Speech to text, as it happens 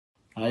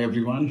Hi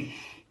everyone.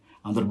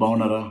 Andar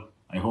bagunara.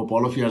 I hope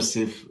all of you are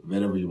safe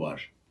wherever you are.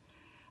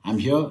 I'm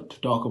here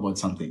to talk about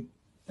something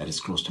that is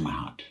close to my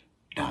heart.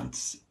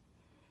 Dance.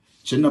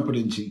 చిన్నప్పటి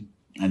నుంచి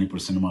and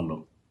ఇప్పుడు సినిమాల్లో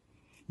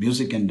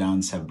music and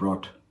dance have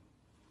brought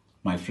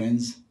my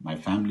friends, my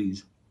families,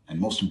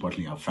 and most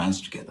importantly our fans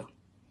together.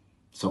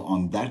 So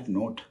on that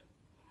note,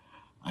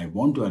 I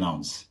want to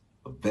announce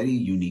a very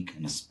unique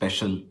and a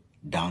special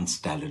dance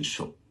talent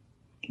show.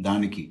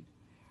 దానికి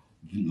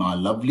my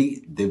lovely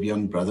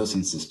Divyang brothers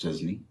and sisters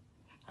ni,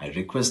 I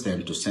request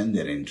them to send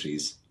their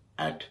entries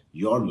at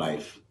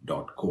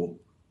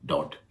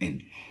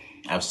yourlife.co.in.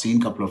 I've seen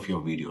a couple of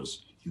your videos.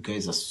 You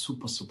guys are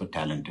super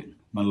talented.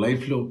 My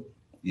life lo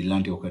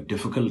ilanti oka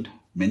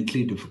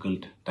mentally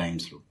difficult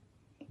times lo,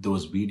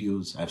 those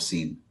videos I've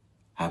seen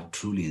have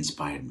truly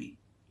inspired me.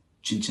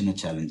 Chinna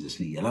challenges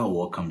ni ela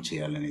overcome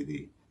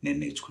cheyalanedi nenu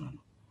nechukunnanu.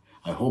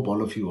 I hope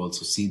all of you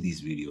also see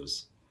these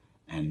videos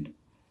and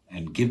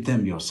give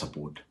them your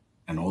support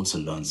and also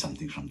learn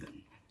something from them.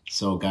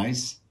 So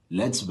guys,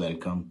 let's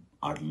welcome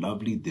our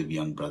lovely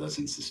Divyang brothers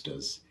and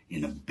sisters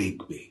in a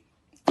big way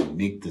and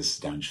make this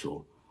dance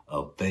show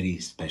a very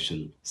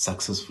special,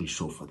 successful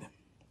show for them.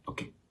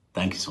 Okay,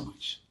 thank you so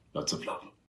much. Lots of love.